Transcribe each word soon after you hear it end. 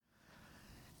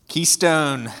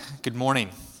Keystone, good morning.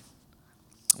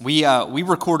 We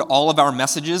record all of our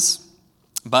messages,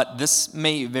 but this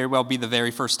may very well be the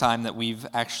very first time that we've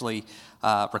actually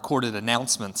recorded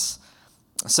announcements.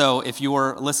 So if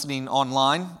you're listening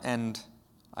online, and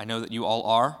I know that you all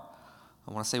are,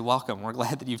 I want to say welcome. We're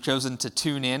glad that you've chosen to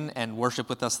tune in and worship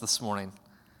with us this morning.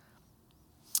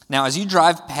 Now, as you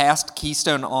drive past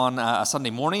Keystone on a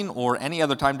Sunday morning or any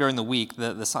other time during the week,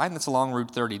 the sign that's along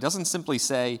Route 30 doesn't simply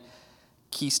say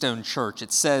Keystone Church.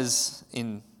 It says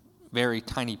in very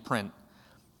tiny print,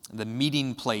 the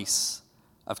meeting place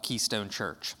of Keystone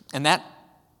Church. And that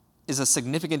is a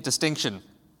significant distinction.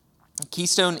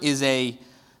 Keystone is a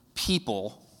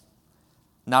people,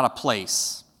 not a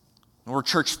place. We're a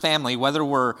church family, whether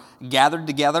we're gathered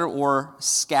together or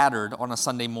scattered on a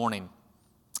Sunday morning.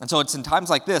 And so it's in times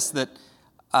like this that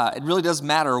it really does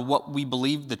matter what we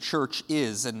believe the church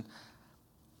is. And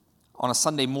on a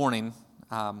Sunday morning,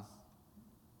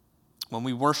 when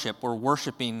we worship, we're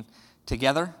worshiping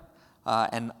together,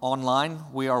 and online,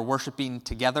 we are worshiping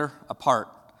together apart.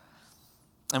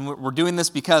 And we're doing this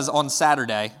because on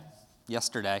Saturday,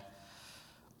 yesterday,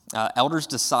 elders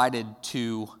decided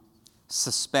to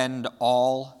suspend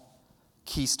all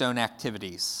Keystone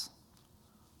activities,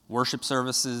 worship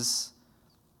services,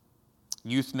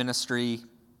 youth ministry,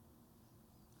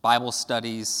 Bible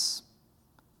studies,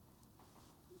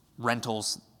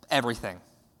 rentals, everything.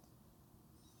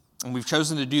 And we've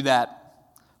chosen to do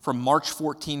that from March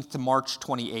 14th to March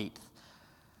 28th.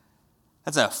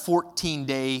 That's a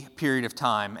 14-day period of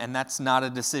time, and that's not a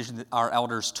decision that our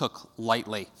elders took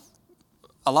lightly.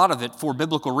 A lot of it for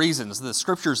biblical reasons. The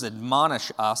scriptures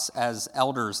admonish us as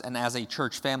elders and as a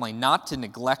church family not to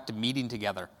neglect meeting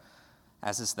together,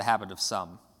 as is the habit of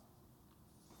some.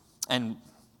 And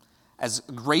as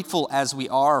grateful as we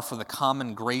are for the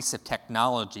common grace of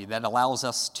technology that allows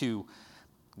us to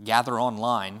gather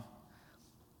online,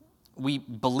 we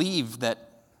believe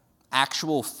that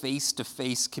actual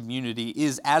face-to-face community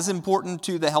is as important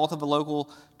to the health of a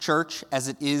local church as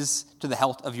it is to the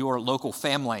health of your local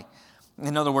family.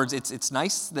 In other words, it's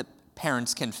nice that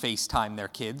parents can FaceTime their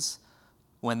kids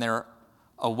when they're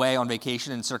away on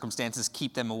vacation and circumstances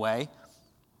keep them away.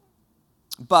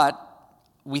 But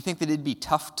we think that it'd be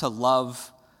tough to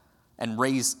love and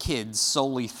raise kids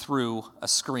solely through a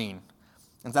screen.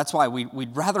 And that's why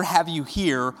we'd rather have you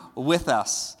here with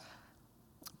us.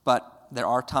 But there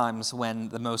are times when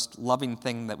the most loving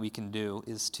thing that we can do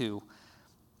is to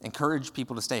encourage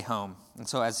people to stay home. And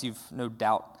so as you've no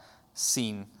doubt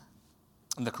seen,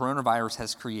 the coronavirus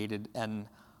has created an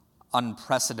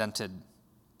unprecedented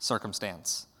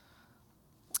circumstance.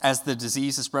 As the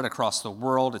disease has spread across the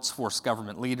world, it's forced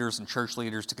government leaders and church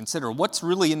leaders to consider what's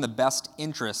really in the best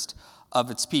interest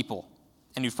of its people.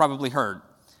 And you've probably heard,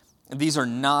 these are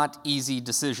not easy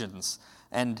decisions.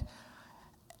 And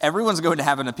everyone's going to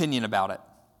have an opinion about it.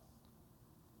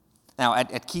 Now,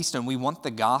 at Keystone, we want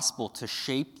the gospel to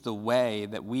shape the way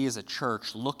that we as a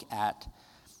church look at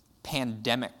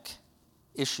pandemic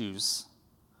issues.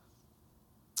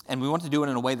 And we want to do it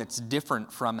in a way that's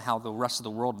different from how the rest of the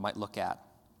world might look at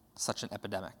such an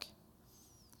epidemic.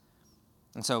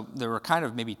 And so there are kind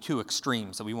of maybe two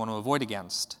extremes that we want to avoid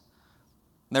against.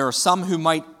 There are some who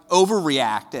might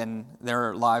overreact and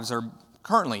their lives are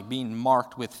currently being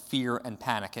marked with fear and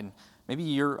panic, and maybe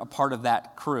you're a part of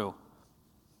that crew.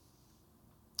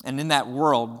 And in that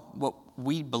world, what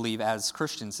we believe as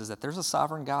Christians is that there's a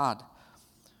sovereign God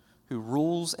who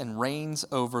rules and reigns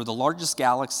over the largest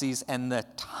galaxies and the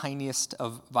tiniest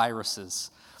of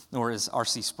viruses, or as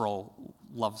R.C. Sproul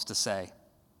loves to say,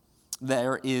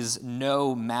 there is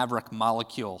no maverick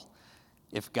molecule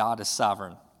if God is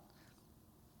sovereign.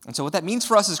 And so what that means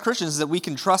for us as Christians is that we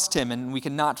can trust him and we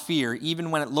can not fear, even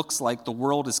when it looks like the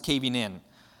world is caving in.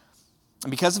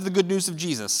 And because of the good news of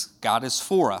Jesus, God is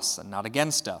for us and not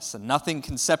against us, and nothing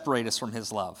can separate us from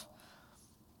his love.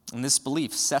 And this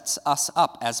belief sets us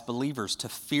up as believers to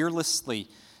fearlessly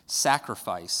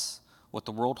sacrifice what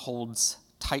the world holds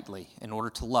tightly in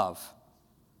order to love.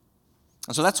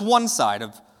 And so that's one side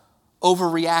of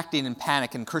overreacting and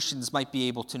panic, and Christians might be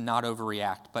able to not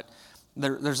overreact, but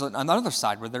there's another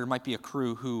side where there might be a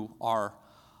crew who are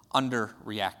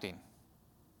underreacting.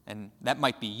 And that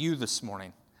might be you this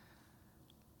morning,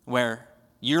 where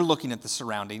you're looking at the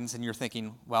surroundings and you're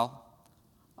thinking, well,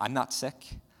 I'm not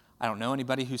sick. I don't know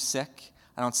anybody who's sick.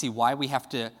 I don't see why we have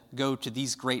to go to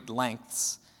these great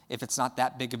lengths if it's not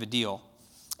that big of a deal.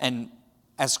 And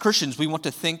as Christians, we want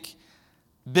to think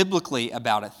biblically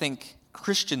about it, think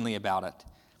Christianly about it.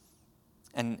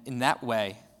 And in that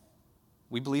way,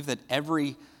 we believe that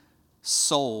every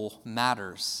soul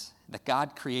matters, that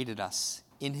God created us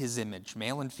in his image,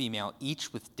 male and female,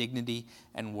 each with dignity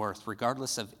and worth,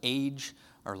 regardless of age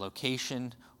or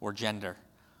location or gender.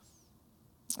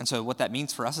 And so what that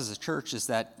means for us as a church is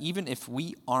that even if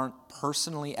we aren't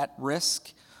personally at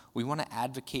risk, we want to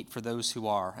advocate for those who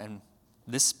are. And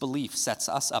this belief sets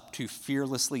us up to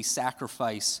fearlessly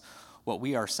sacrifice what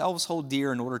we ourselves hold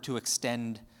dear in order to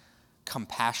extend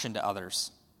compassion to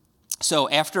others. So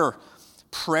after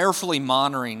prayerfully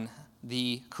monitoring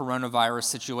the coronavirus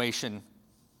situation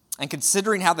and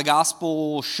considering how the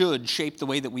gospel should shape the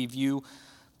way that we view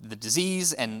the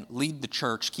disease and lead the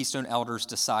church, Keystone Elders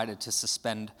decided to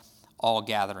suspend all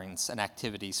gatherings and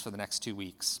activities for the next 2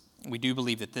 weeks. We do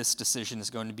believe that this decision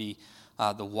is going to be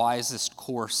the wisest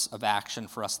course of action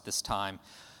for us at this time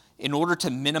in order to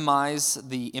minimize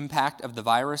the impact of the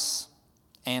virus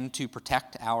and to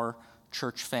protect our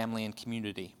church family and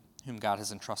community whom God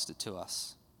has entrusted to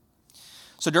us.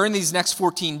 So during these next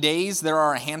 14 days, there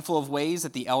are a handful of ways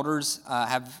that the elders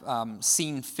have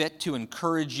seen fit to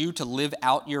encourage you to live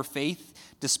out your faith,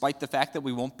 despite the fact that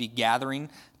we won't be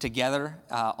gathering together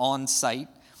on site.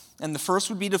 And the first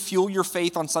would be to fuel your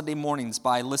faith on Sunday mornings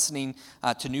by listening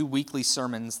to new weekly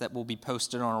sermons that will be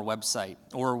posted on our website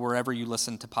or wherever you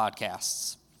listen to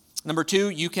podcasts. Number two,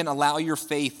 you can allow your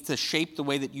faith to shape the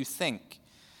way that you think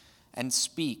and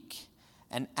speak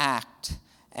and act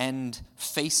and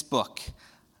Facebook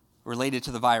related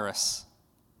to the virus.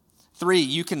 3,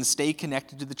 you can stay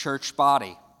connected to the church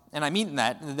body. And I mean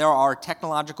that there are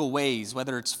technological ways,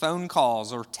 whether it's phone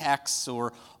calls or texts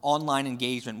or online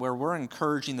engagement, where we're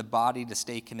encouraging the body to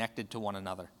stay connected to one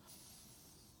another.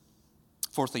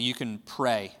 4thly, you can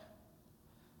pray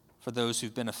for those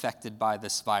who've been affected by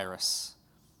this virus.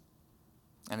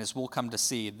 And as we'll come to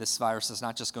see, this virus is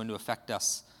not just going to affect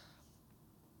us,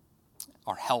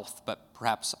 our health, but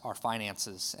perhaps our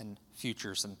finances and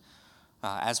futures. And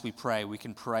as we pray, we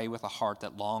can pray with a heart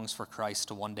that longs for Christ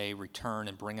to one day return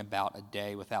and bring about a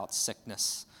day without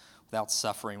sickness, without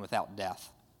suffering, without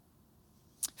death.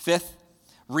 5th,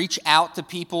 reach out to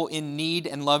people in need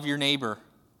and love your neighbor.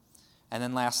 And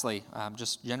then lastly,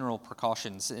 just general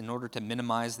precautions. In order to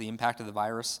minimize the impact of the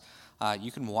virus,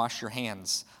 you can wash your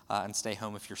hands and stay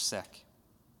home if you're sick.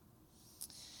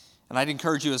 And I'd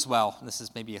encourage you as well, this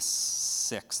is maybe a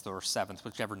 6th or 7th,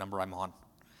 whichever number I'm on.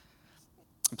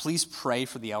 Please pray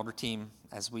for the elder team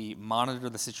as we monitor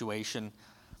the situation,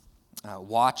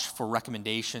 watch for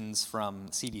recommendations from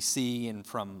CDC and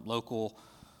from local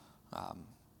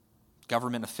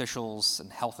government officials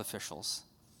and health officials.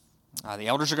 The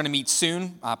elders are going to meet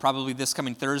soon, probably this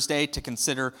coming Thursday, to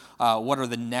consider what are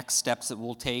the next steps that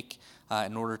we'll take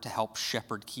in order to help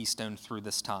shepherd Keystone through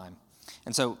this time.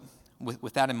 And so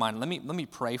with that in mind, let me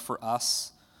pray for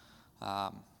us.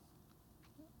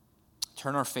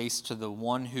 Turn our face to the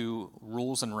one who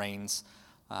rules and reigns,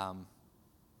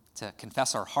 to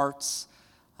confess our hearts,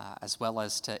 as well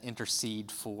as to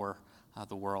intercede for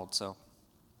the world. So,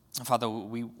 Father,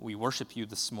 we worship you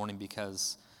this morning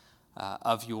because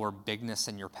of your bigness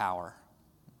and your power.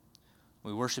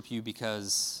 We worship you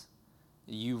because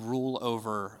you rule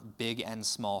over big and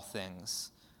small things.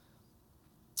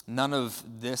 None of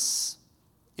this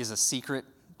is a secret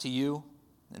to you,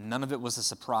 and none of it was a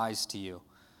surprise to you.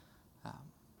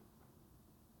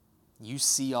 You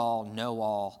see all, know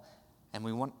all, and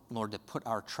we want, Lord, to put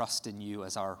our trust in you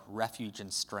as our refuge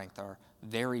and strength, our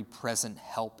very present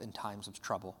help in times of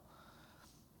trouble.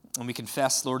 And we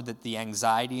confess, Lord, that the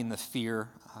anxiety and the fear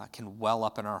can well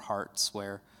up in our hearts,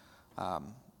 where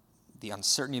the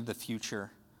uncertainty of the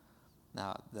future,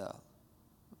 the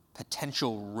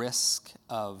potential risk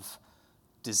of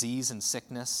disease and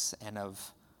sickness and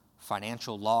of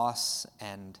financial loss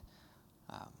and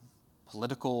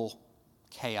political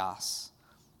chaos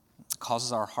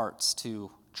causes our hearts to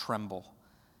tremble.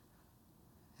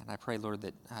 And I pray, Lord,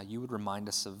 that you would remind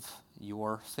us of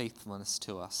your faithfulness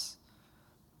to us.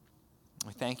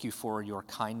 We thank you for your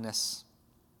kindness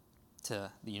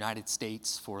to the United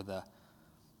States, for the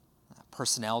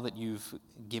personnel that you've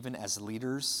given as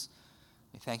leaders.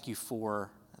 We thank you for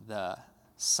the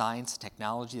science and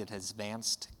technology that has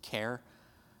advanced care.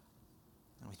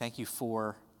 And we thank you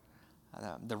for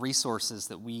the resources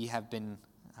that we have been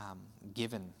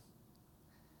given.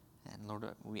 And Lord,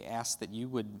 we ask that you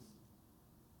would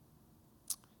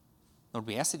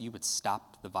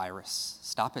stop the virus,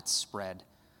 stop its spread.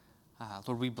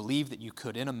 Lord, we believe that you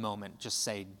could, in a moment, just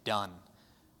say, done.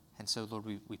 And so, Lord,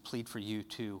 we plead for you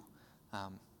to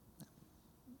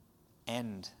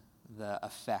end the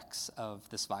effects of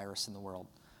this virus in the world.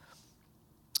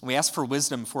 We ask for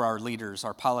wisdom for our leaders,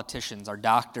 our politicians, our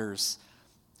doctors,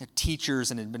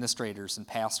 teachers and administrators and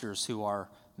pastors who are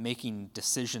making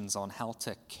decisions on how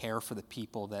to care for the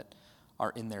people that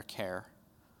are in their care.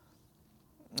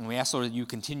 And we ask, Lord, that you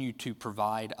continue to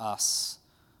provide us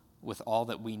with all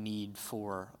that we need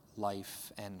for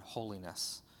life and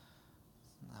holiness.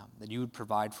 That you would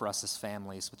provide for us as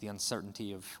families with the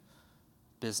uncertainty of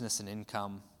business and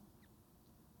income.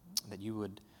 That you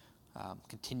would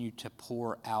continue to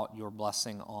pour out your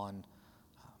blessing on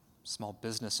small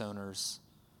business owners.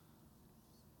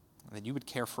 That you would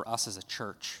care for us as a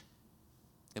church.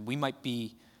 That we might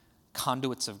be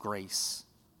conduits of grace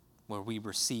where we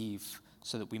receive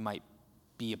so that we might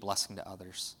be a blessing to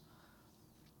others.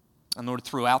 And Lord,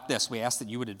 throughout this, we ask that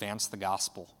you would advance the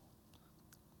gospel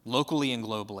locally and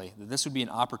globally, that this would be an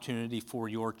opportunity for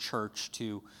your church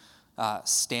to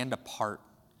stand apart,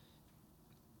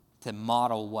 to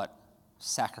model what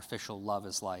sacrificial love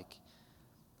is like,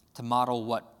 to model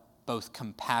what both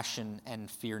compassion and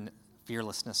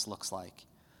fearlessness looks like,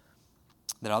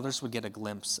 that others would get a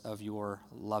glimpse of your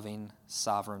loving,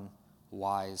 sovereign,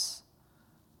 wise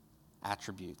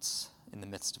attributes in the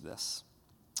midst of this.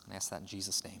 And I ask that in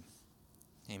Jesus' name.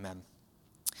 Amen.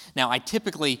 Now, I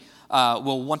typically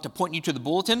will want to point you to the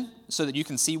bulletin so that you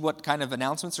can see what kind of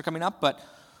announcements are coming up, but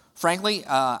frankly,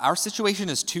 our situation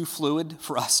is too fluid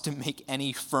for us to make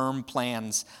any firm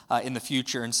plans in the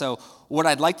future. And so what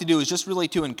I'd like to do is just really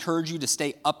to encourage you to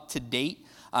stay up to date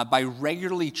by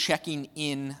regularly checking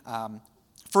in,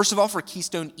 first of all, for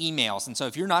Keystone emails. And so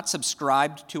if you're not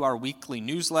subscribed to our weekly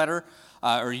newsletter,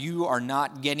 or you are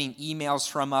not getting emails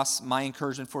from us, my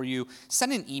encouragement for you,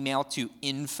 send an email to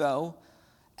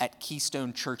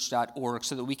info@keystonechurch.org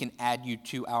so that we can add you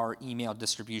to our email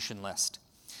distribution list.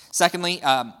 Secondly,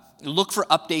 look for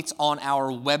updates on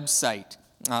our website.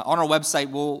 On our website,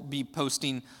 we'll be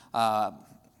posting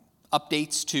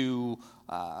updates to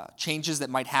changes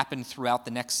that might happen throughout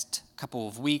the next couple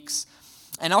of weeks.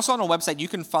 And also on our website, you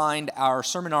can find our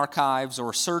sermon archives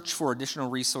or search for additional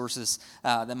resources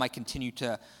that might continue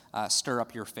to stir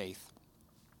up your faith.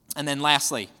 And then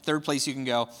lastly, third place you can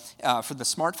go, for the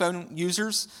smartphone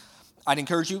users, I'd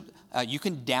encourage you, you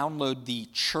can download the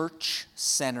Church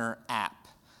Center app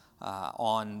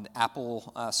on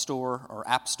Apple Store or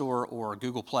App Store or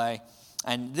Google Play.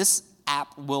 And this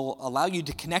app will allow you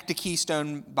to connect to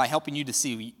Keystone by helping you to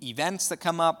see events that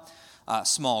come up,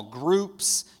 small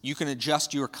groups. You can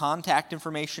adjust your contact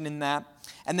information in that.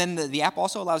 And then the app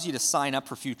also allows you to sign up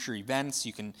for future events.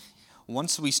 You can,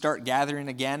 once we start gathering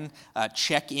again,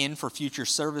 check in for future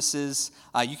services.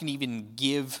 You can even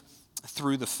give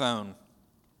through the phone.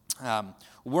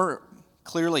 We're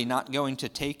clearly not going to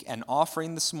take an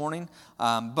offering this morning,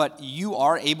 but you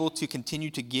are able to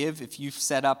continue to give. If you've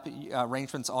set up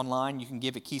arrangements online, you can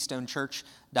give at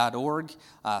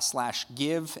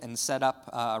keystonechurch.org/give and set up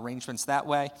arrangements that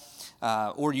way,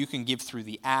 or you can give through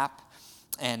the app.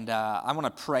 And I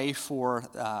want to pray for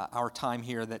our time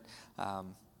here that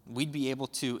we'd be able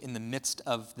to, in the midst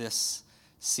of this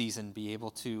season, be able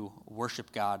to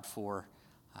worship God for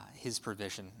his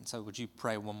provision. And so would you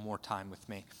pray one more time with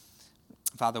me?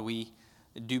 Father, we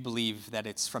do believe that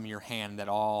it's from your hand that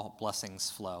all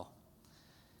blessings flow.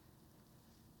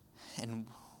 And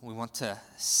we want to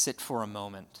sit for a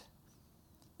moment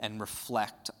and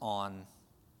reflect on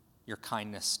your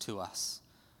kindness to us.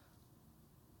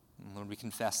 And Lord, we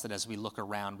confess that as we look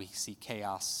around, we see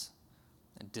chaos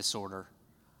and disorder.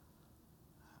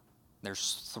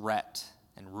 There's threat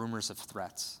and rumors of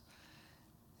threats.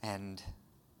 And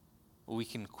we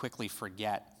can quickly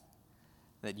forget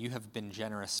that you have been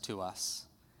generous to us.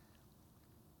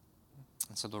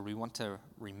 And so, Lord, we want to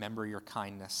remember your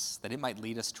kindness, that it might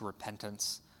lead us to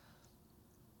repentance.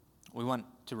 We want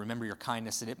to remember your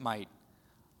kindness, that it might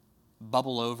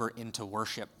bubble over into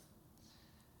worship.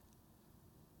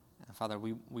 And Father,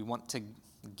 we want to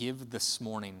give this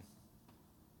morning,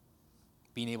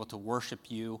 being able to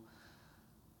worship you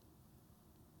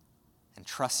and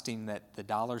trusting that the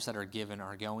dollars that are given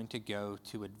are going to go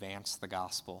to advance the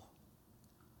gospel.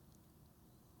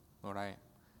 Lord, I am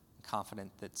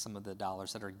confident that some of the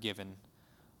dollars that are given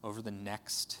over the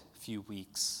next few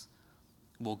weeks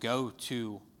will go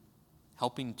to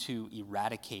helping to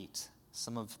eradicate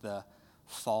some of the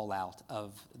fallout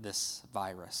of this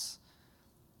virus.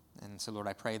 And so, Lord,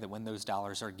 I pray that when those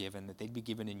dollars are given, that they'd be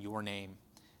given in your name,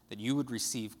 that you would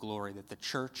receive glory, that the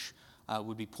church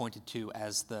would be pointed to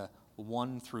as the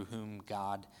one through whom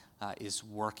God is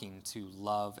working to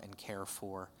love and care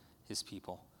for his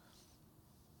people.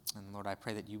 And Lord, I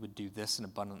pray that you would do this and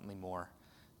abundantly more.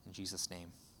 In Jesus'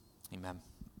 name, amen.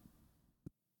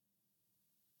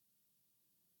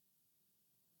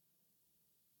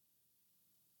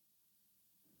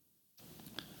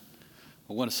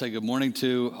 I want to say good morning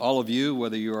to all of you,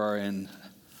 whether you are in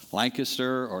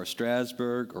Lancaster or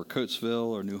Strasburg or Coatesville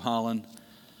or New Holland,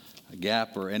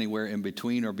 Gap or anywhere in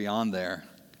between or beyond there.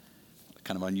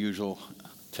 Kind of unusual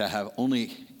to have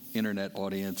only internet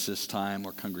audience this time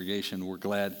or congregation. We're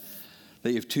glad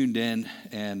that you've tuned in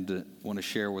and want to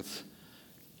share with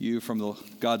you from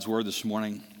God's Word this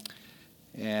morning.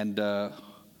 And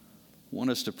want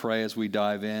us to pray as we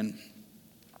dive in.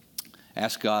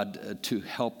 Ask God to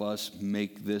help us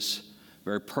make this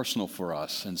very personal for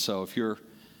us. And so if you're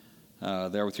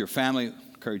there with your family, I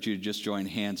encourage you to just join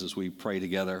hands as we pray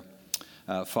together.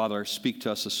 Father, speak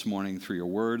to us this morning through your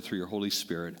word, through your Holy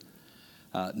Spirit.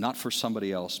 Not for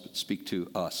somebody else, but speak to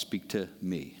us. Speak to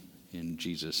me. In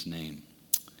Jesus' name.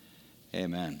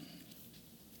 Amen.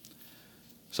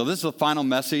 So this is the final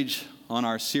message on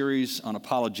our series on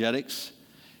apologetics.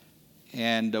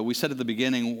 And we said at the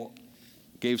beginning,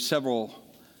 gave several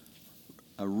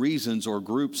reasons or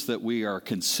groups that we are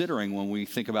considering when we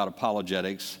think about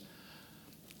apologetics.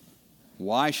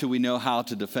 Why should we know how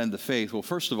to defend the faith? Well,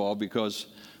 first of all, because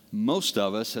most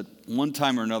of us at one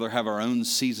time or another have our own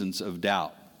seasons of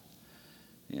doubt.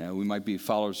 You know, we might be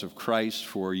followers of Christ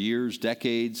for years,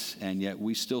 decades, and yet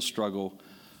we still struggle.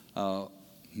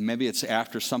 Maybe it's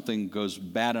after something goes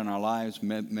bad in our lives.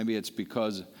 Maybe it's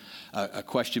because a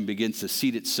question begins to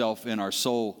seed itself in our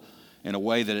soul in a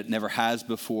way that it never has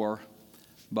before.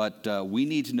 But we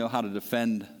need to know how to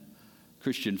defend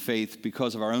Christian faith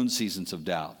because of our own seasons of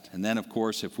doubt. And then, of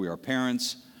course, if we are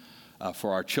parents,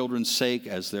 for our children's sake,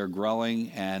 as they're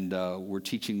growing and we're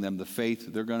teaching them the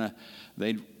faith,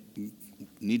 they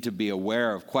need to be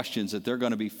aware of questions that they're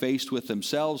going to be faced with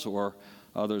themselves or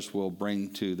others will bring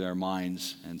to their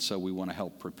minds. And so we want to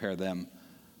help prepare them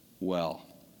well.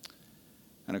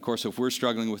 And of course, if we're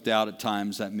struggling with doubt at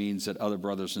times, that means that other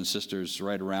brothers and sisters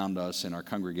right around us in our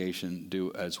congregation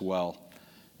do as well.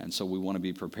 And so we want to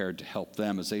be prepared to help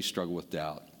them as they struggle with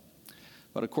doubt.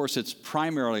 But of course, it's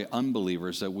primarily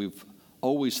unbelievers that we've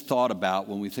always thought about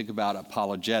when we think about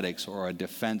apologetics or a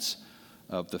defense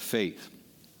of the faith.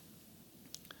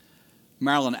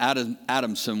 Marilyn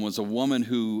Adamson was a woman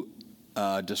who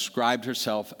described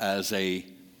herself as an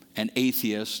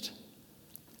atheist.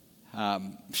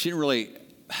 She didn't really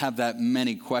have that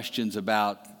many questions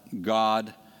about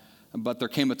God, but there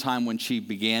came a time when she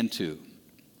began to.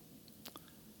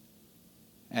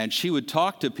 And she would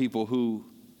talk to people who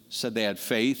said they had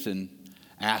faith and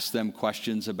ask them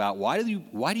questions about why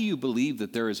do you believe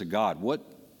that there is a God? What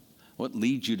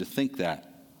leads you to think that?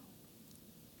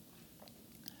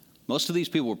 Most of these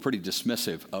people were pretty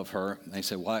dismissive of her. They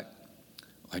said, "Well,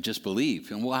 I just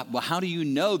believe." And well, how do you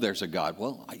know there's a God?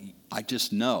 Well, I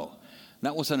just know.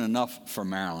 That wasn't enough for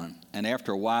Marilyn. And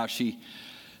after a while, she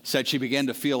said she began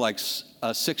to feel like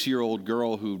a 6-year-old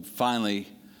girl who finally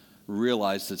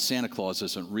realized that Santa Claus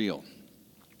isn't real.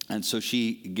 And so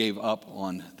she gave up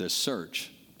on this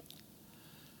search.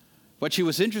 But she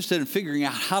was interested in figuring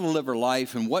out how to live her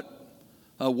life and what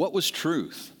was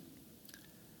truth.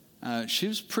 She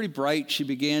was pretty bright. She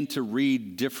began to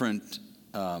read different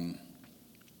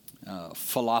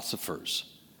philosophers.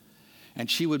 And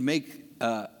she would make...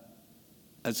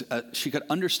 she could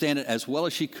understand it as well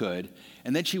as she could,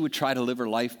 and then she would try to live her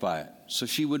life by it. So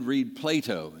she would read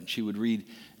Plato, and she would read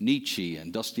Nietzsche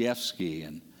and Dostoevsky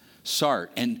and Sartre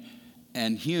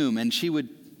and Hume, and she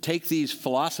would take these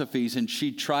philosophies and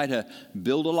she'd try to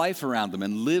build a life around them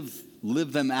and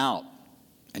live them out.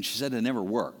 And she said it never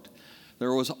worked.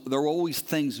 There were always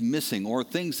things missing or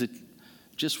things that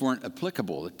just weren't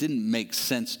applicable. It didn't make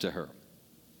sense to her.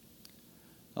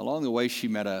 Along the way, she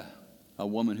met a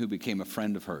woman who became a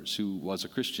friend of hers who was a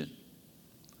Christian.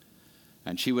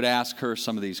 And she would ask her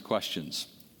some of these questions.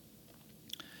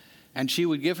 And she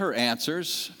would give her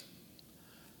answers.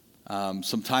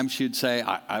 Sometimes she'd say,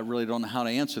 I really don't know how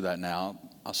to answer that now.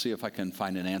 I'll see if I can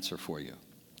find an answer for you.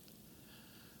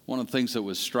 One of the things that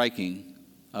was striking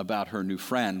about her new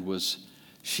friend was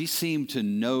she seemed to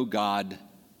know God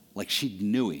like she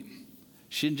knew him.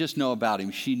 She didn't just know about him,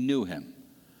 she knew him.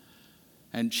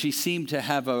 And she seemed to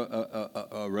have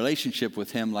a relationship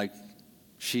with him like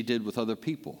she did with other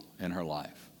people in her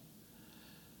life.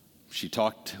 She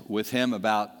talked with him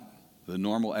about the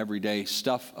normal everyday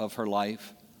stuff of her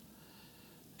life.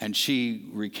 And she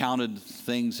recounted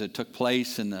things that took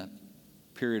place in the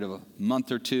period of a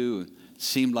month or two. It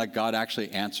seemed like God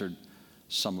actually answered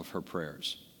some of her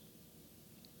prayers.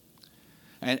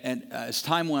 And as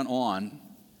time went on,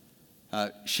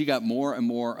 she got more and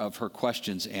more of her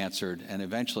questions answered, and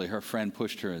eventually her friend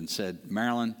pushed her and said,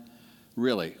 "Marilyn,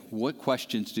 really, what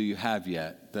questions do you have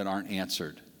yet that aren't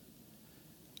answered?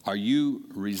 Are you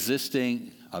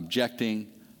resisting,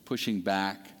 objecting, pushing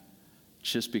back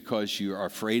just because you are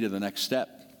afraid of the next step.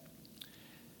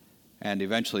 And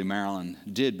eventually Marilyn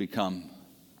did become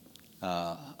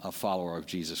a follower of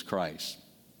Jesus Christ.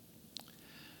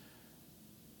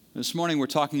 This morning we're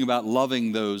talking about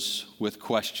loving those with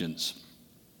questions,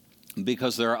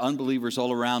 because there are unbelievers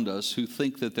all around us who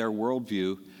think that their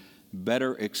worldview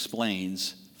better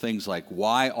explains things like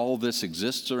why all this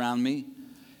exists around me.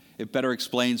 It better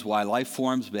explains why life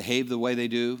forms behave the way they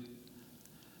do.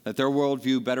 That their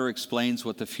worldview better explains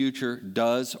what the future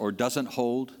does or doesn't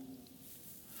hold.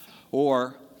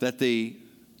 Or that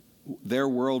their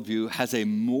worldview has a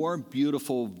more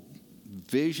beautiful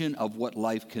vision of what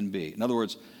life can be. In other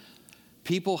words,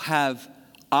 people have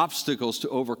obstacles to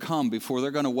overcome before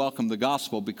they're going to welcome the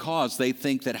gospel, because they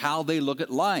think that how they look at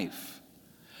life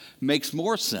makes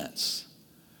more sense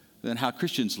than how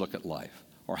Christians look at life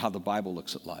or how the Bible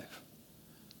looks at life.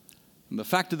 And the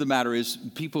fact of the matter is,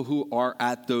 people who are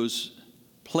at those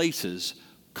places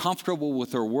comfortable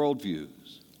with their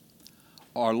worldviews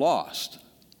are lost.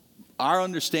 Our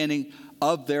understanding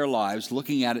of their lives,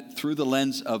 looking at it through the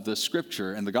lens of the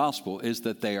Scripture and the gospel, is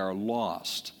that they are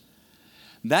lost.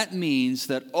 That means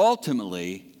that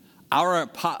ultimately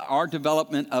our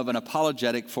development of an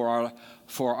apologetic for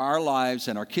our lives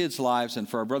and our kids' lives and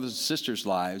for our brothers and sisters'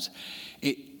 lives,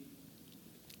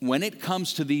 when it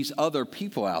comes to these other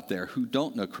people out there who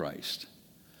don't know Christ,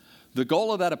 the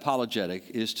goal of that apologetic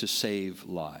is to save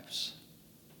lives.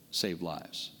 Save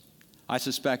lives. I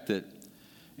suspect that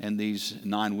in these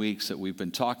 9 weeks that we've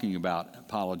been talking about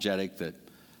apologetic, that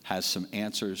has some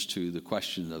answers to the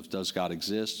question of does God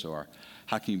exist, or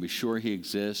how can you be sure he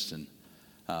exists, and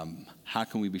how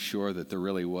can we be sure that there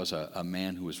really was a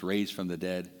man who was raised from the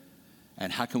dead,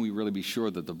 and how can we really be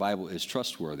sure that the Bible is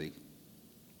trustworthy,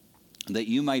 that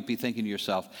you might be thinking to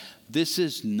yourself, this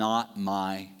is not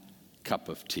my cup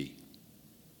of tea.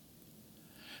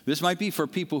 This might be for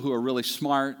people who are really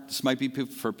smart. This might be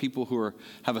for people who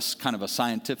have a kind of a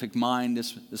scientific mind.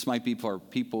 This might be for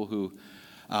people who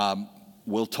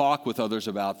will talk with others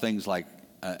about things like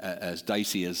as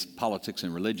dicey as politics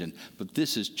and religion. But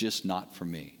this is just not for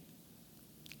me.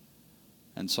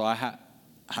 And so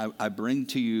I bring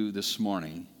to you this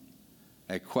morning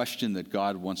a question that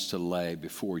God wants to lay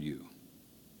before you,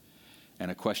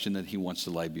 and a question that he wants to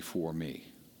lay before me.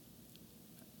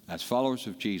 As followers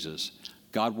of Jesus,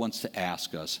 God wants to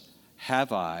ask us,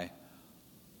 have I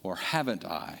or haven't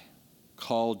I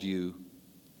called you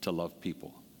to love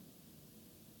people?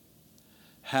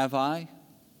 Have I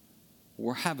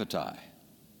or haven't I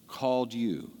called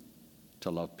you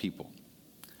to love people?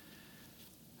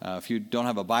 If you don't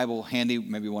have a Bible handy,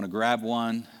 maybe you want to grab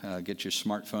one, get your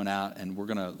smartphone out, and we're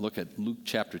going to look at Luke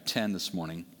chapter 10 this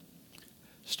morning,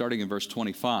 starting in verse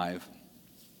 25.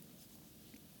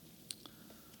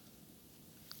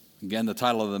 Again, the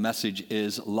title of the message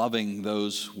is Loving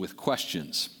Those with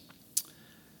Questions.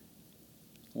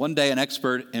 One day, an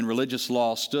expert in religious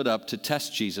law stood up to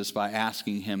test Jesus by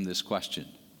asking him this question: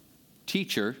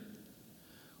 Teacher,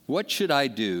 what should I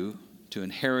do to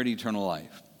inherit eternal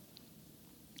life?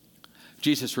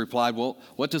 Jesus replied, well,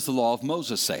 what does the law of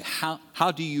Moses say?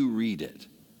 How do you read it?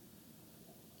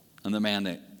 And the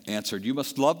man answered, you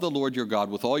must love the Lord your God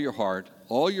with all your heart,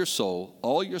 all your soul,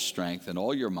 all your strength, and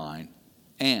all your mind,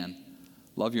 and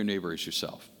love your neighbor as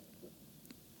yourself.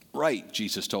 Right,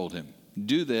 Jesus told him.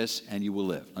 Do this and you will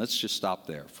live. Let's just stop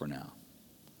there for now.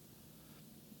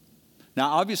 Now,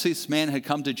 obviously, this man had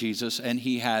come to Jesus and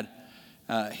he had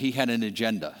an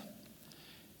agenda.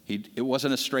 It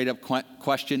wasn't a straight-up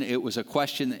question. It was a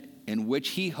question in which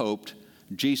he hoped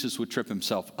Jesus would trip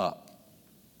himself up.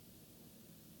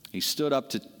 He stood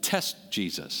up to test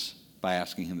Jesus by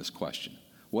asking him this question: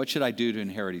 what should I do to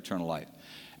inherit eternal life?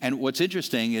 And what's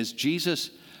interesting is Jesus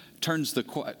turns the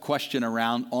question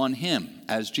around on him,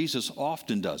 as Jesus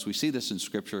often does. We see this in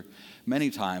Scripture many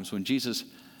times. When Jesus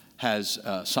has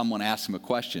someone ask him a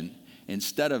question,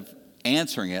 instead of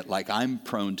answering it like I'm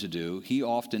prone to do, he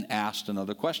often asked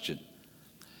another question.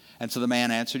 And so the man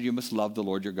answered, you must love the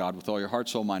Lord your God with all your heart,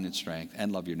 soul, mind, and strength,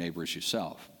 and love your neighbor as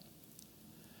yourself.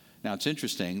 Now, it's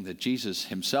interesting that Jesus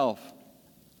himself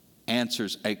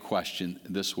answers a question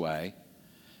this way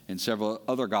in several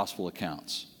other gospel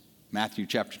accounts. Matthew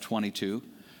chapter 22,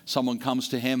 someone comes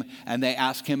to him and they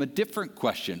ask him a different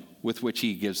question for which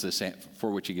he gives this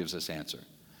answer.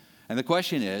 And the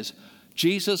question is,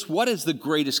 Jesus, what is the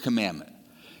greatest commandment?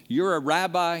 You're a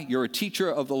rabbi, you're a teacher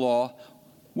of the law.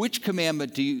 Which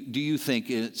commandment do you think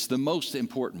is the most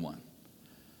important one?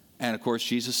 And of course,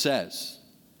 Jesus says,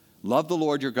 love the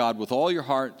Lord your God with all your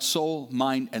heart, soul,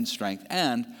 mind, and strength.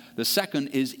 And the second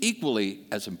is equally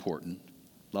as important: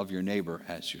 love your neighbor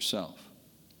as yourself.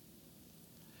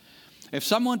 If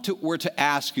someone were to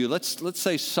ask you, let's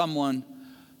say someone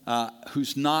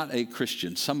who's not a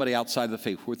Christian, somebody outside the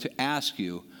faith, were to ask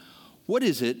you, what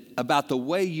is it about the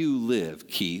way you live,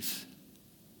 Keith,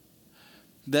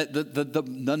 that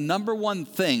the number one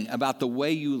thing about the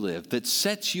way you live that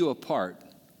sets you apart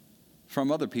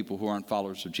from other people who aren't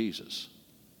followers of Jesus?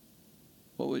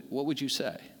 What would you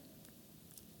say?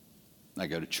 I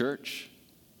go to church.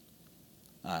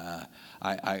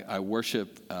 I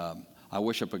worship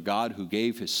a God who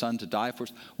gave his son to die for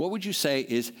us. What would you say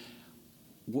is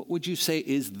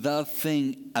the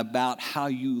thing about how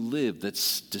you live that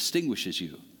distinguishes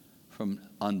you from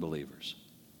unbelievers?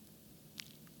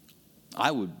 I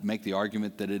would make the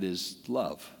argument that it is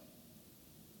love.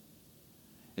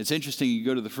 It's interesting, you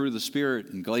go to the fruit of the Spirit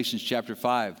in Galatians chapter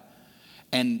 5,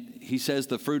 and he says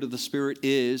the fruit of the Spirit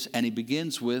is, and he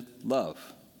begins with love.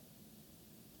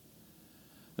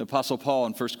 The Apostle Paul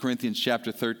in 1 Corinthians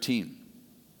chapter 13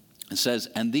 says,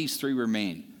 and these three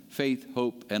remain, faith,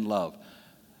 hope, and love.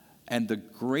 And the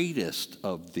greatest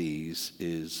of these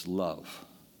is love.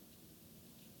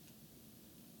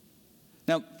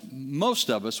 Now, most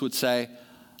of us would say,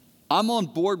 I'm on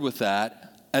board with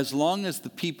that as long as the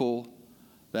people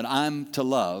that I'm to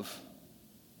love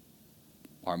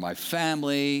are my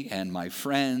family and my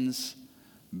friends,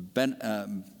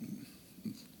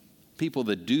 people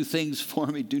that do things for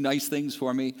me, do nice things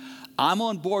for me. I'm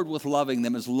on board with loving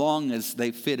them as long as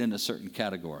they fit in a certain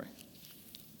category.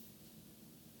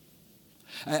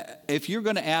 If you're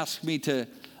going to ask me to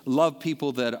love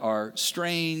people that are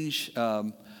strange,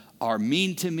 are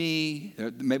mean to me,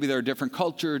 maybe they're a different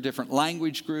culture, different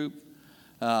language group,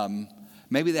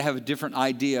 maybe they have a different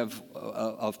idea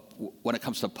of when it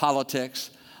comes to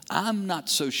politics, I'm not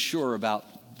so sure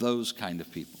about those kind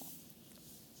of people.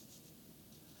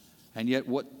 And yet,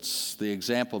 what's the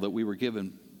example that we were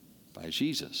given by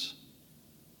Jesus?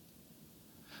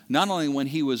 Not only when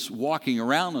he was walking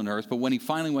around on earth, but when he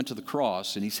finally went to the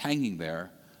cross and he's hanging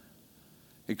there,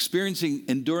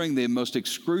 enduring the most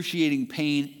excruciating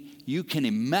pain you can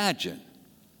imagine.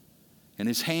 And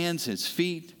his hands, his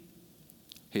feet,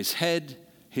 his head,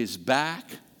 his back,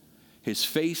 his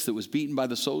face that was beaten by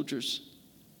the soldiers.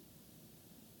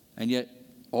 And yet,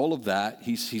 all of that,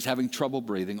 he's having trouble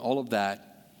breathing, all of that,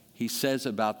 he says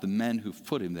about the men who've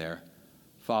put him there,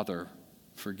 Father,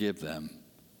 forgive them.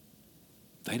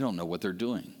 They don't know what they're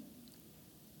doing.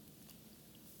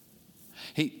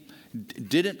 He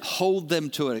didn't hold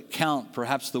them to account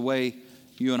perhaps the way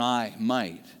you and I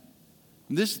might.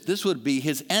 This would be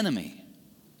his enemy.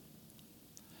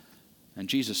 And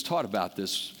Jesus taught about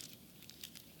this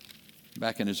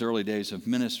back in his early days of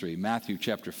ministry. Matthew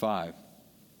chapter 5,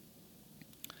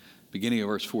 beginning of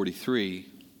verse 43.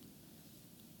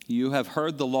 You have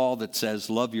heard the law that says,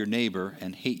 love your neighbor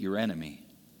and hate your enemy.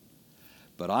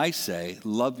 But I say,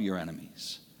 love your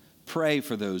enemies. Pray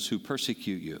for those who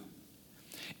persecute you.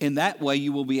 In that way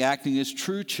you will be acting as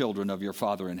true children of your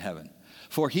Father in heaven.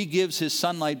 For he gives his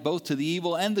sunlight both to the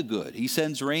evil and the good. He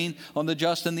sends rain on the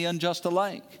just and the unjust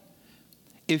alike.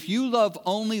 If you love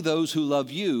only those who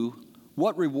love you,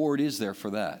 what reward is there for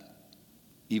that?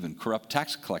 Even corrupt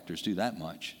tax collectors do that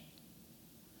much.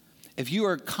 If you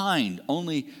are kind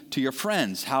only to your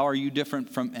friends, how are you different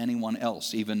from anyone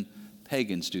else? Even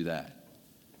pagans do that.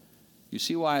 You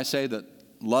see why I say that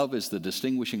love is the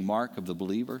distinguishing mark of the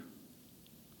believer?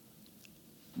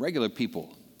 Regular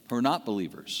people who are not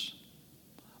believers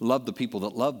love the people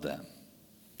that love them.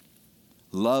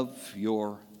 Love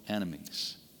your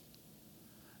enemies.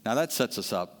 Now that sets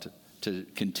us up to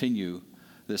continue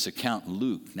this account in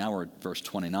Luke. Now we're at verse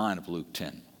 29 of Luke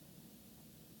 10.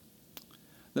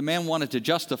 The man wanted to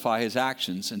justify his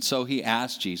actions, and so he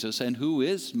asked Jesus, and who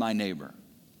is my neighbor?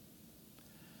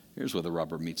 Here's where the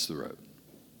rubber meets the road.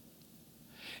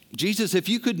 Jesus, if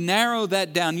you could narrow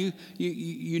that down,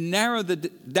 you narrow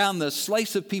down the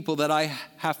slice of people that I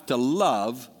have to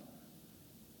love,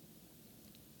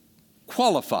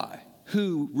 qualify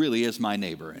who really is my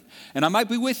neighbor. And I might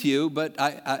be with you, but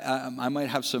I might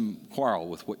have some quarrel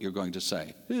with what you're going to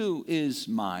say. Who is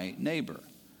my neighbor?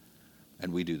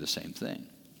 And we do the same thing.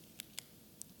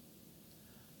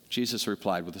 Jesus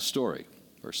replied with a story,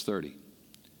 verse 30.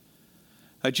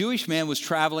 A Jewish man was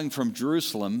traveling from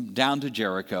Jerusalem down to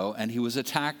Jericho, and he was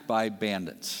attacked by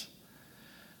bandits.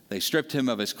 They stripped him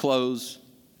of his clothes,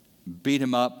 beat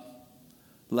him up,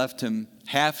 left him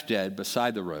half dead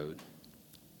beside the road.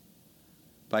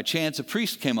 By chance, a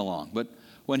priest came along, but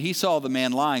when he saw the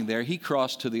man lying there, he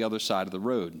crossed to the other side of the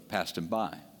road and passed him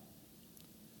by.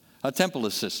 A temple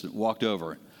assistant walked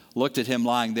over, looked at him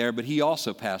lying there, but he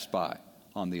also passed by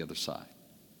on the other side.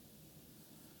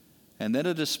 And then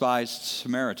a despised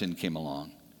Samaritan came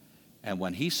along. And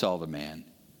when he saw the man,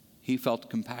 he felt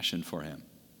compassion for him.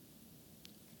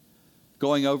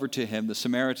 Going over to him, the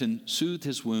Samaritan soothed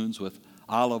his wounds with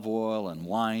olive oil and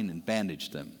wine and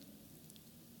bandaged them.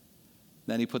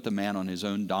 Then he put the man on his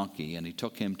own donkey, and he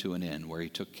took him to an inn where he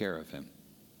took care of him.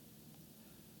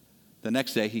 The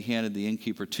next day he handed the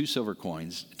innkeeper 2 silver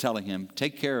coins, telling him,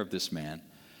 "Take care of this man.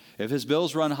 If his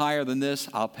bills run higher than this,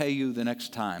 I'll pay you the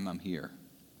next time I'm here."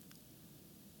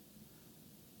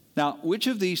 Now, which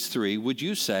of these 3 would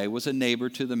you say was a neighbor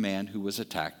to the man who was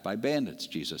attacked by bandits?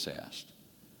 Jesus asked.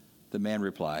 The man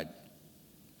replied,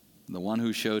 "The one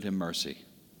who showed him mercy."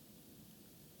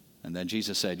 And then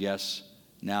Jesus said, "Yes,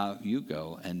 now you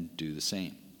go and do the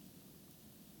same."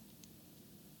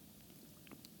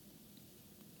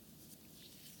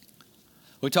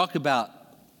 We talked about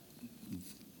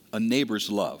a neighbor's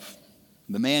love.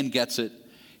 The man gets it.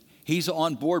 He's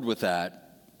on board with that.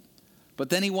 But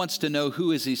then he wants to know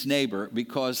who is his neighbor,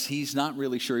 because he's not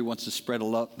really sure he wants to spread the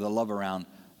love around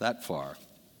that far.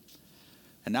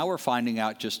 And now we're finding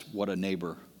out just what a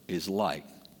neighbor is like.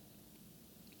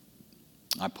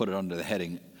 I put it under the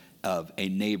heading of a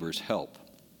neighbor's help.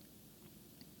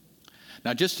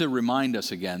 Now, just to remind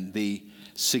us again, the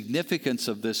significance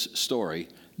of this story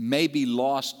may be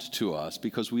lost to us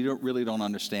because we really don't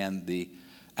understand the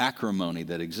acrimony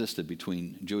that existed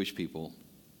between Jewish people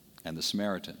and the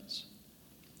Samaritans.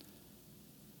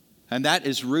 And that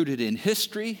is rooted in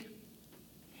history,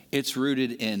 it's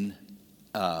rooted in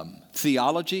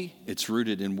theology, it's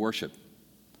rooted in worship.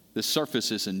 This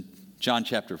surfaces in John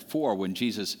chapter 4 when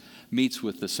Jesus meets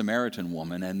with the Samaritan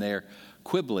woman and they're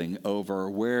quibbling over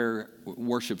where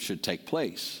worship should take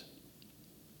place.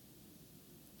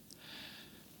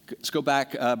 Let's go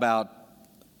back about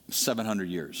 700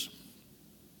 years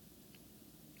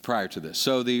prior to this.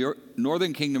 So the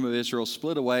northern kingdom of Israel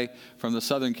split away from the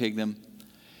southern kingdom,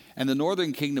 and the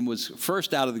northern kingdom was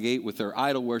first out of the gate with their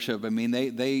idol worship. I mean,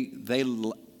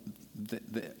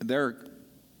 their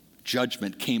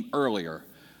judgment came earlier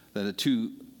than the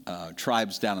 2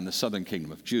 tribes down in the southern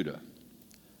kingdom of Judah.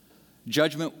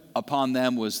 Judgment upon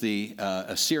them was the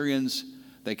Assyrians.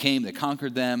 They came, they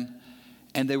conquered them,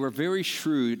 and they were very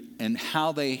shrewd in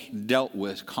how they dealt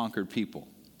with conquered people.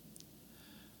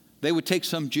 They would take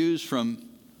some Jews from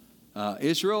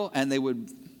Israel and they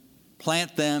would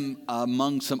plant them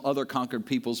among some other conquered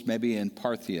peoples, maybe in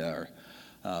Parthia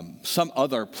or some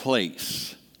other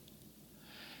place.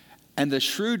 And the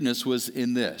shrewdness was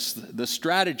in this. The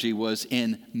strategy was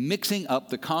in mixing up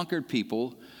the conquered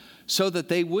people so that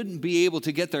they wouldn't be able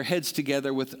to get their heads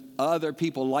together with other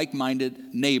people,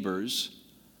 like-minded neighbors,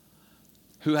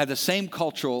 who had the same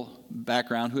cultural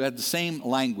background, who had the same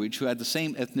language, who had the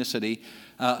same ethnicity,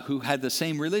 who had the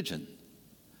same religion.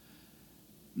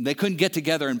 They couldn't get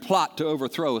together and plot to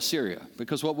overthrow Assyria,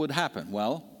 because what would happen?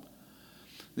 Well,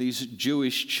 these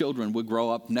Jewish children would grow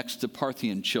up next to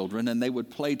Parthian children, and they would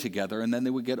play together, and then they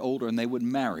would get older and they would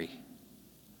marry.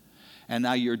 And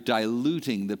now you're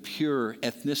diluting the pure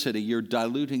ethnicity, you're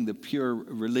diluting the pure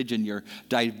religion, you're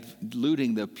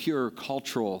diluting the pure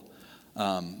cultural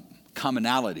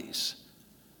commonalities.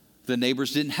 The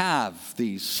neighbors didn't have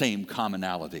these same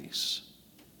commonalities.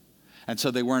 And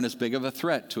so they weren't as big of a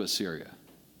threat to Assyria.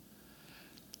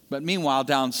 But meanwhile,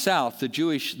 down south,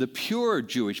 the pure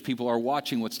Jewish people are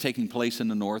watching what's taking place in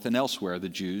the north and elsewhere, the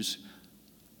Jews.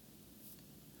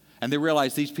 And they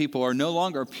realize these people are no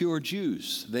longer pure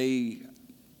Jews.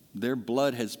 Their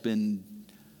blood has been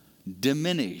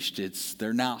diminished.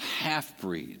 They're now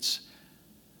half-breeds.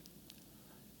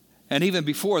 And even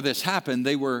before this happened,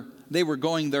 they were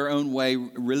going their own way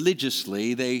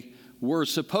religiously. They were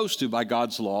supposed to, by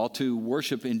God's law, to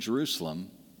worship in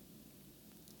Jerusalem.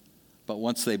 But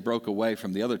once they broke away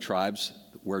from the other tribes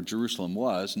where Jerusalem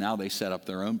was, now they set up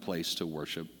their own place to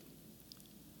worship.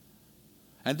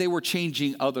 And they were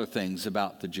changing other things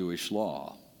about the Jewish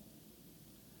law.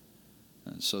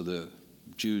 And so the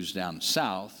Jews down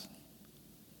south,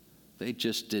 they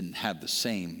just didn't have the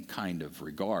same kind of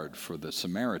regard for the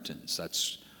Samaritans.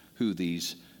 That's who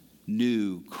these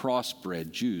new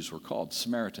crossbred Jews were called,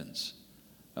 Samaritans,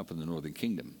 up in the northern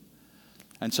kingdom.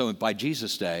 And so by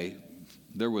Jesus' day,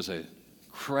 there was an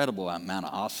incredible amount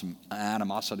of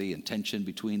animosity and tension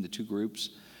between the two groups.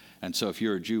 And so if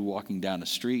you're a Jew walking down the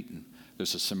street and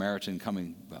there's a Samaritan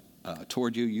coming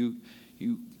toward you,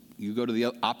 you go to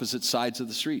the opposite sides of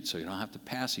the street so you don't have to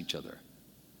pass each other.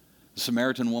 The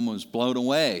Samaritan woman was blown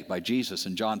away by Jesus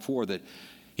in John 4 that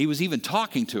he was even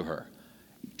talking to her.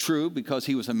 True, because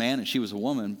he was a man and she was a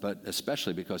woman, but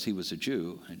especially because he was a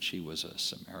Jew and she was a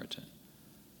Samaritan.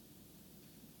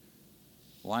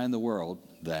 Why in the world,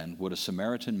 then, would a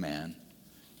Samaritan man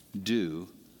do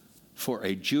for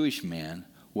a Jewish man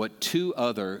what two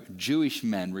other Jewish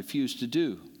men refused to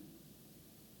do.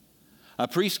 A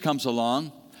priest comes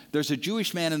along. There's a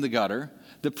Jewish man in the gutter.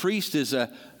 The priest is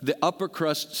the upper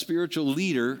crust spiritual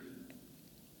leader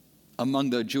among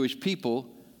the Jewish people,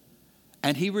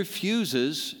 and he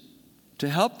refuses to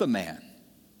help the man.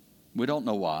 We don't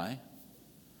know why.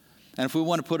 And if we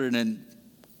want to put it in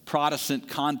Protestant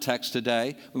context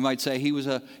today, we might say he was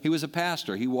a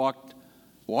pastor. He walked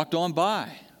on by.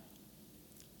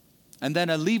 And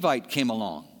then a Levite came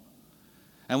along.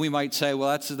 And we might say,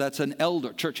 well, that's an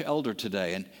elder, church elder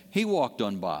today. And he walked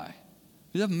on by.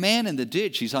 He's a man in the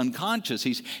ditch. He's unconscious.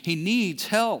 He needs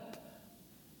help.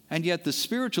 And yet the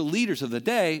spiritual leaders of the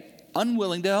day,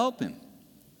 unwilling to help him.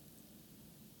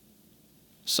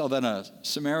 So then a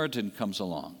Samaritan comes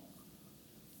along.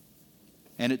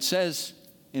 And it says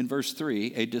in verse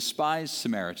 3, a despised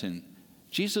Samaritan.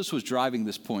 Jesus was driving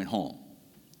this point home.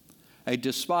 A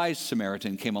despised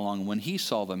Samaritan came along, and when he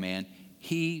saw the man,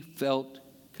 he felt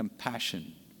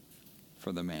compassion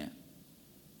for the man.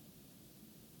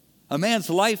 A man's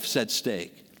life's at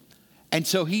stake, and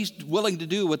so he's willing to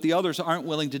do what the others aren't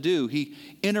willing to do. He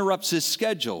interrupts his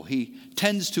schedule. He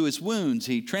tends to his wounds.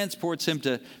 He transports him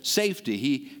to safety.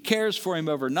 He cares for him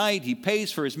overnight. He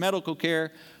pays for his medical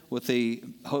care with the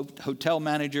hotel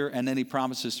manager, and then he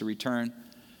promises to return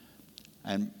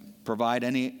and provide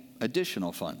any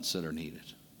additional funds that are needed.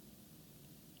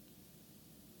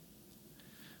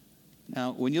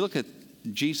 Now, when you look at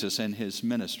Jesus and his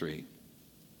ministry,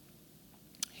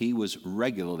 he was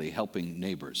regularly helping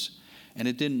neighbors, and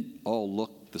it didn't all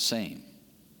look the same.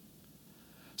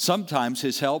 Sometimes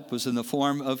his help was in the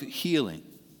form of healing.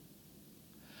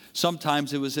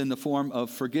 Sometimes it was in the form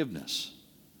of forgiveness.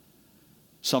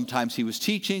 Sometimes he was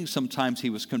teaching, sometimes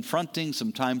he was confronting,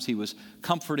 sometimes he was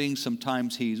comforting,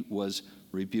 sometimes he was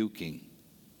rebuking.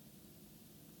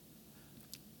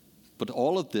 But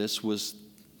all of this was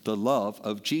the love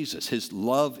of Jesus, his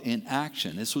love in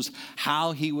action. This was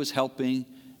how he was helping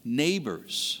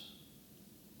neighbors.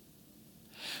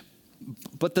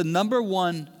 But the number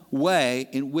one way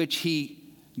in which he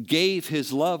gave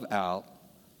his love out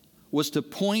was to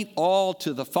point all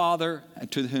to the Father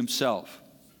and to himself.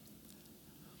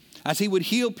 As he would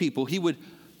heal people, he would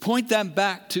point them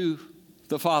back to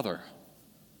the Father.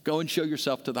 Go and show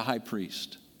yourself to the high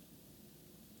priest.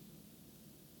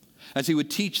 As he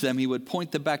would teach them, he would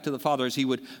point them back to the Father. As he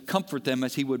would comfort them,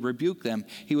 as he would rebuke them,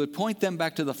 he would point them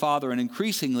back to the Father. And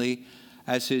increasingly,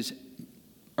 as his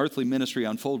earthly ministry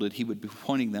unfolded, he would be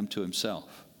pointing them to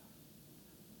himself.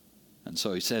 And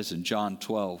so he says in John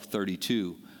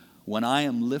 12:32, when I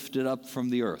am lifted up from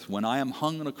the earth, when I am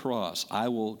hung on a cross, I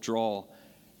will draw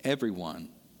everyone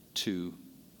to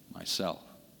myself.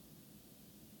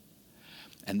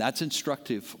 And that's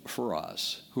instructive for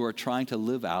us who are trying to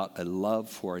live out a love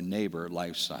for a neighbor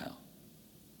lifestyle.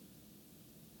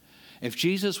 If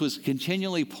Jesus was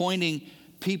continually pointing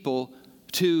people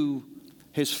to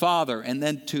his Father and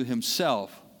then to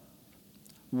himself,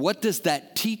 what does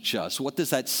that teach us? What does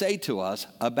that say to us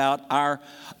about our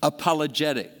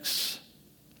apologetics,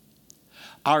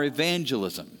 our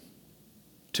evangelism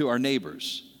to our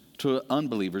neighbors, to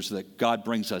unbelievers that God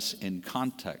brings us in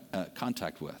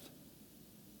contact with?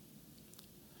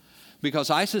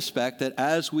 Because I suspect that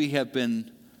as we have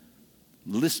been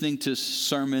listening to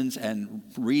sermons and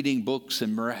reading books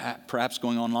and perhaps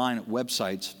going online at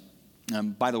websites,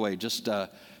 by the way, just a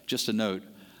note,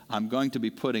 I'm going to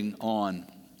be putting on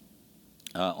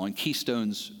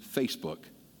Keystone's Facebook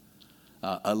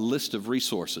a list of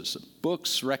resources,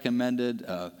 books recommended.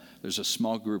 There's a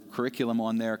small group curriculum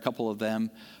on there, a couple of them,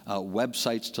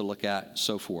 websites to look at,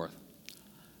 so forth,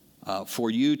 for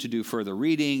you to do further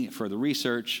reading, further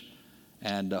research,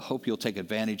 and hope you'll take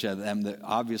advantage of them.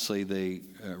 Obviously, the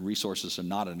resources are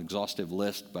not an exhaustive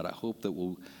list, but I hope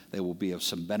that they will be of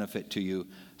some benefit to you,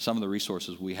 some of the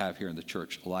resources we have here in the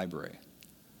church library.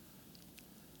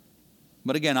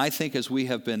 But again, I think as we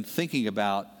have been thinking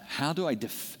about how do I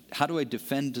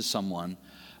defend to someone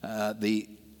the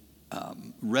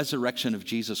resurrection of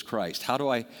Jesus Christ? How do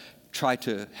I try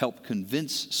to help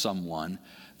convince someone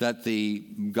that the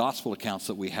gospel accounts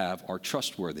that we have are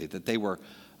trustworthy, that they were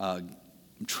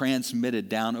transmitted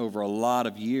down over a lot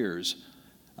of years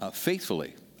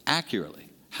faithfully, accurately?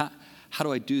 How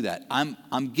do I do that?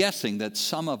 I'm guessing that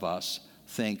some of us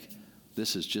think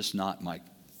this is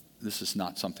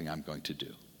not something I'm going to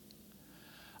do.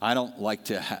 I don't like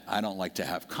to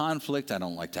have conflict. I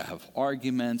don't like to have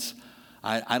arguments.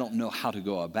 I don't know how to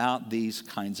go about these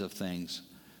kinds of things.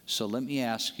 So let me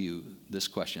ask you this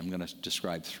question. I'm going to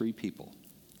describe 3 people.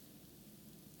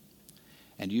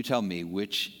 And you tell me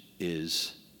which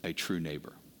is a true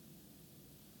neighbor.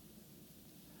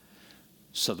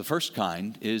 So the first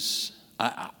kind is,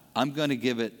 I'm going to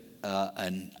give it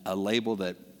a label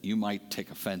that you might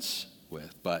take offense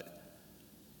with, but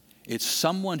it's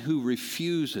someone who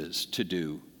refuses to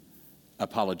do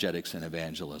apologetics and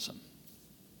evangelism.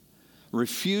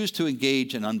 Refuse to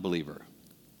engage an unbeliever.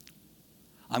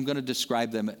 I'm going to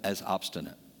describe them as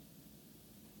obstinate.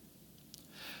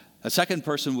 A second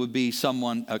person would be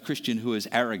a Christian who is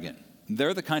arrogant.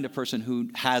 They're the kind of person who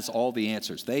has all the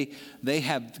answers. They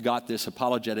have got this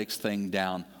apologetics thing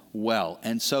down well,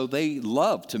 and so they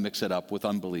love to mix it up with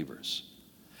unbelievers.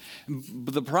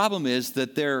 But the problem is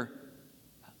that their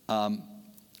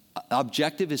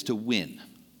objective is to win.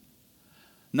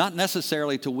 Not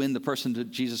necessarily to win the person to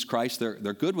Jesus Christ.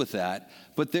 They're good with that,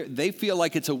 but they feel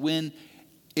like it's a win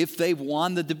if they've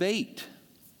won the debate.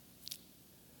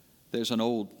 There's an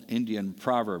old Indian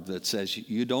proverb that says,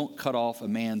 you don't cut off a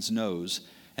man's nose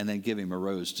and then give him a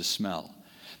rose to smell.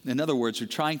 In other words, we're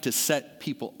trying to set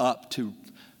people up to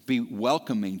be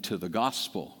welcoming to the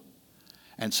gospel.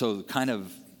 And so kind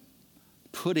of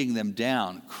putting them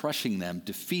down, crushing them,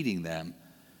 defeating them,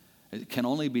 it can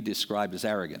only be described as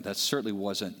arrogant. That certainly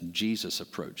wasn't Jesus'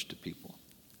 approach to people.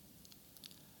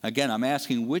 Again, I'm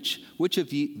asking, which of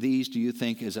these do you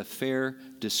think is a fair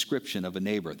description of a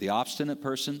neighbor? The obstinate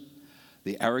person,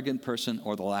 the arrogant person,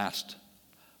 or the last,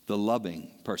 the loving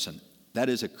person? That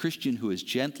is a Christian who is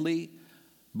gently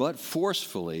but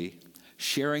forcefully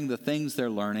sharing the things they're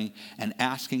learning and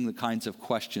asking the kinds of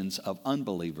questions of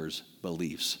unbelievers'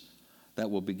 beliefs that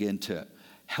will begin to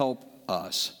help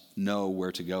us know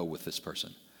where to go with this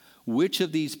person. Which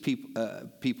of these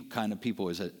people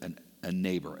is a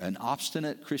neighbor? An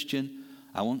obstinate Christian,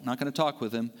 I'm not going to talk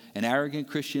with him. An arrogant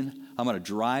Christian, I'm going to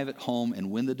drive it home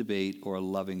and win the debate. Or a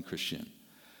loving Christian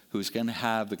who's going to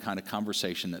have the kind of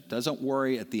conversation that doesn't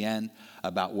worry at the end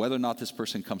about whether or not this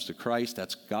person comes to Christ.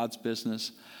 That's God's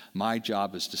business. My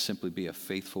job is to simply be a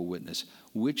faithful witness.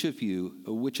 Which of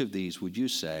these would you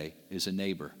say is a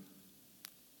neighbor?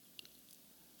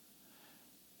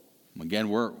 Again,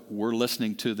 we're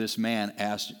listening to this man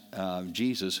ask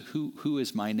Jesus, who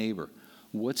is my neighbor?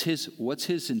 What's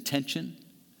his intention?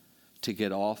 To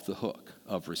get off the hook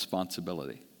of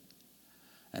responsibility.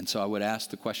 And so I would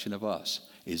ask the question of us,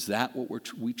 is that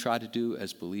what we try to do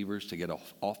as believers, to get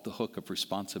off the hook of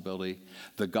responsibility?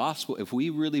 The gospel, if we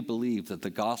really believe that the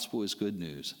gospel is good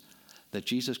news, that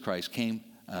Jesus Christ came,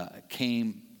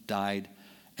 died,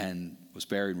 and was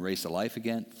buried and raised to life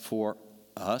again for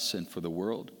us and for the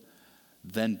world,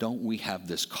 then don't we have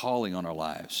this calling on our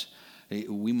lives?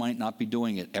 We might not be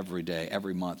doing it every day,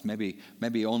 every month,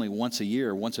 maybe only once a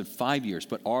year, once in 5 years,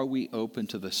 but are we open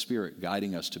to the Spirit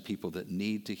guiding us to people that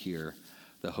need to hear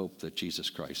the hope that Jesus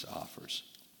Christ offers?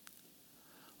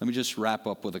 Let me just wrap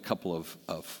up with a couple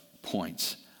of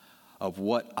points of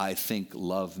what I think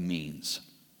love means.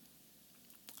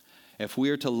 If we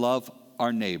are to love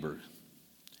our neighbor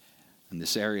in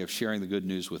this area of sharing the good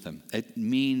news with them, it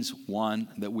means, one,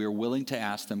 that we are willing to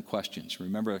ask them questions.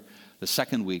 Remember, the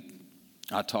second week,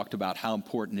 I talked about how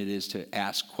important it is to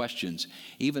ask questions,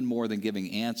 even more than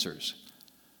giving answers.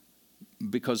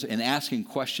 Because in asking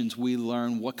questions, we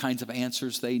learn what kinds of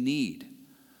answers they need.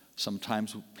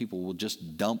 Sometimes people will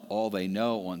just dump all they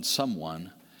know on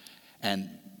someone, and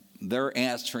they're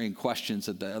answering questions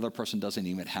that the other person doesn't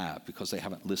even have because they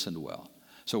haven't listened well.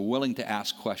 So we're willing to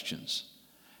ask questions,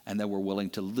 and then we're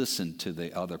willing to listen to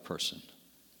the other person.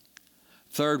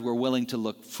 Third, we're willing to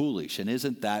look foolish, and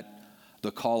isn't that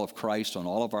the call of Christ on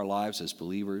all of our lives as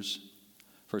believers?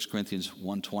 1 Corinthians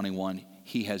 1:21,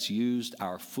 he has used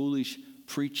our foolish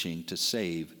preaching to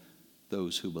save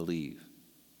those who believe.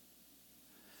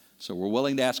 So we're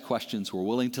willing to ask questions, we're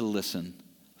willing to listen.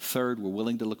 Third, we're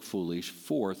willing to look foolish.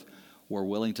 Fourth, we're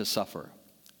willing to suffer.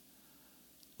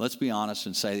 Let's be honest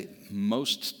and say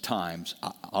most times,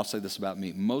 I'll say this about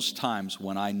me, most times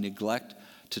when I neglect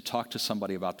to talk to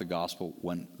somebody about the gospel,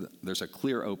 when there's a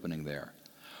clear opening there,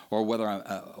 or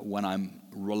when I'm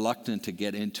reluctant to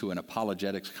get into an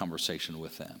apologetics conversation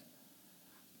with them.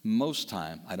 Most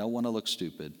time, I don't want to look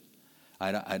stupid.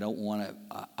 I don't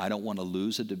want to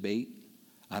lose a debate.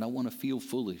 I don't want to feel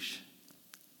foolish.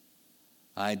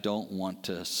 I don't want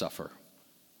to suffer.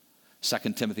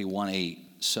 2 Timothy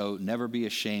 1:8, so never be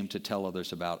ashamed to tell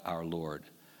others about our Lord.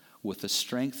 With the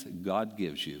strength God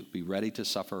gives you, be ready to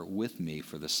suffer with me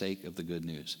for the sake of the good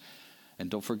news. And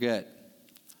don't forget,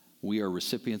 we are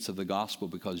recipients of the gospel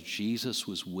because Jesus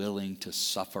was willing to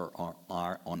suffer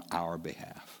on our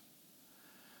behalf.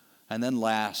 And then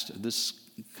last, this is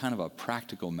kind of a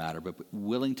practical matter, but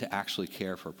willing to actually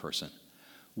care for a person.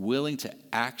 Willing to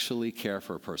actually care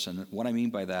for a person. What I mean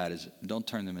by that is don't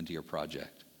turn them into your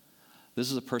project. This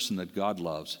is a person that God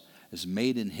loves, is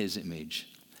made in his image,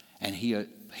 and he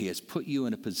has put you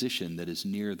in a position that is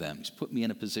near them. He's put me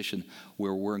in a position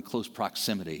where we're in close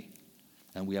proximity,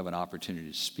 and we have an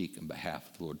opportunity to speak on behalf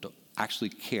of the Lord, to actually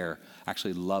care,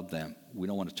 actually love them. We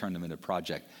don't want to turn them into a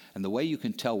project. And the way you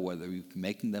can tell whether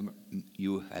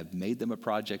you have made them a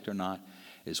project or not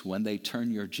is when they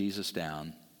turn your Jesus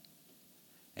down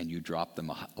and you drop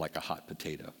them like a hot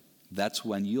potato. That's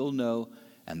when you'll know,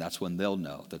 and that's when they'll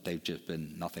know that they've just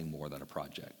been nothing more than a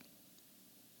project.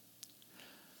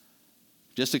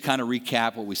 Just to kind of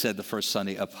recap what we said the first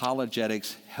Sunday,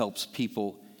 apologetics helps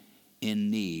people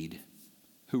in need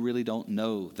who really don't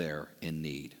know they're in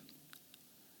need.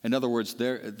 In other words,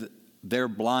 they're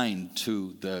blind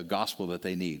to the gospel that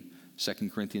they need.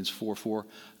 2 Corinthians 4:4,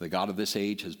 the God of this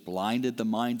age has blinded the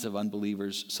minds of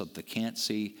unbelievers so that they can't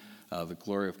see the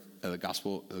glory of the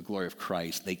gospel, the glory of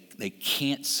Christ. They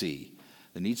can't see.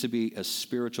 There needs to be a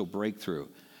spiritual breakthrough.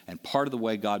 And part of the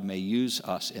way God may use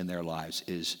us in their lives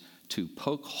is to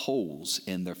poke holes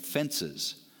in their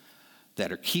fences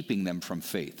that are keeping them from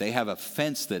faith. They have a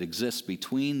fence that exists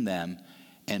between them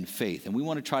and faith. And we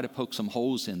want to try to poke some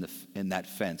holes in that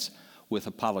fence with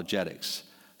apologetics,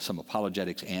 some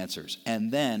apologetics answers.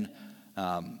 And then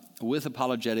with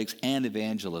apologetics and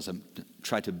evangelism,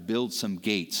 try to build some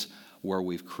gates where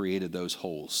we've created those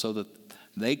holes so that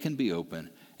they can be open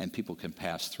and people can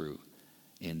pass through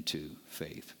into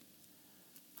faith.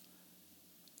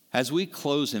 As we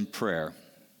close in prayer,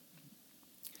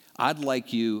 I'd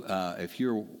like you, if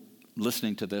you're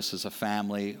listening to this as a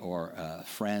family or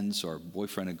friends or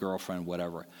boyfriend and girlfriend,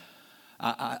 whatever,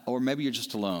 or maybe you're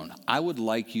just alone, I would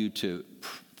like you to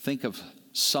think of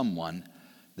someone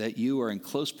that you are in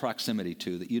close proximity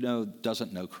to that you know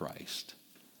doesn't know Christ.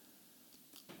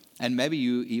 And maybe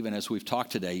you, even as we've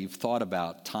talked today, you've thought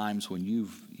about times when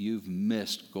you've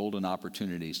missed golden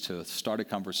opportunities to start a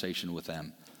conversation with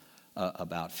them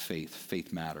about faith.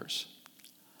 Faith matters.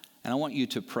 And I want you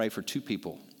to pray for two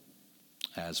people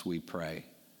as we pray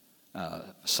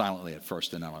silently at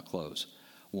first, and then I'll close.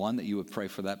 One, that you would pray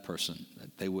for that person,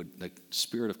 that the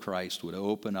Spirit of Christ would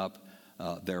open up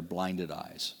their blinded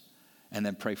eyes. And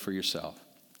then pray for yourself,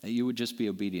 that you would just be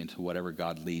obedient to whatever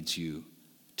God leads you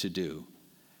to do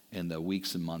in the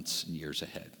weeks and months and years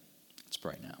ahead. Let's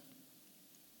pray now.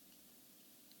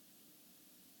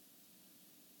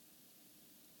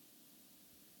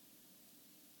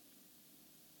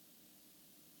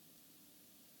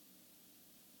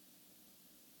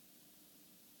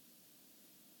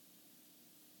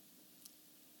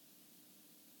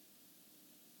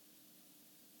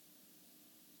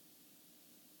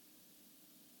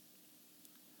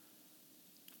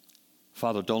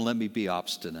 Father, don't let me be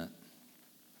obstinate.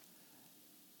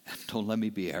 Don't let me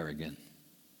be arrogant.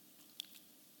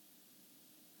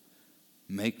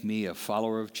 Make me a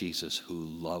follower of Jesus who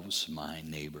loves my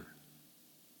neighbor.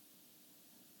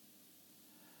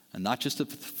 And not just a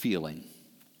feeling,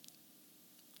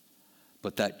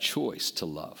 but that choice to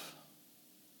love.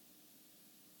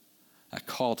 A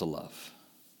call to love.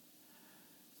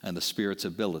 And the Spirit's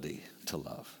ability to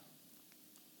love.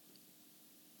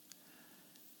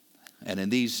 And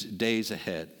in these days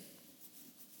ahead,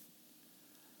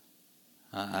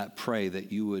 I pray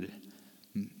that you would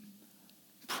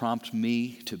prompt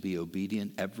me to be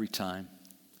obedient every time,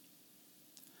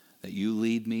 that you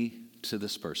lead me to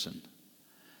this person,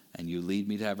 and you lead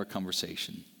me to have a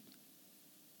conversation.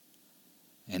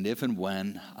 And if and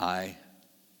when I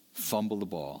fumble the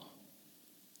ball,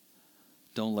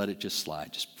 don't let it just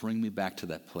slide. Just bring me back to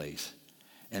that place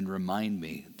and remind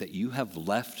me that you have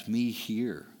left me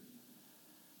here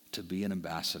to be an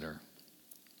ambassador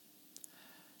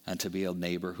and to be a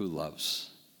neighbor who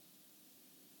loves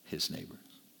his neighbors.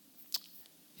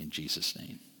 In Jesus'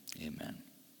 name, amen.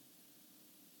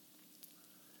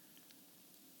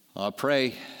 I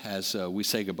pray as we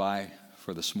say goodbye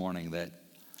for this morning that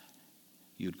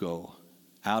you'd go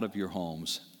out of your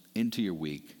homes into your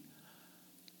week,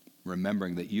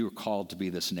 remembering that you are called to be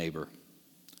this neighbor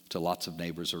to lots of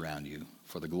neighbors around you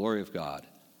for the glory of God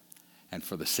and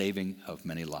for the saving of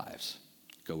many lives.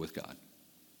 Go with God.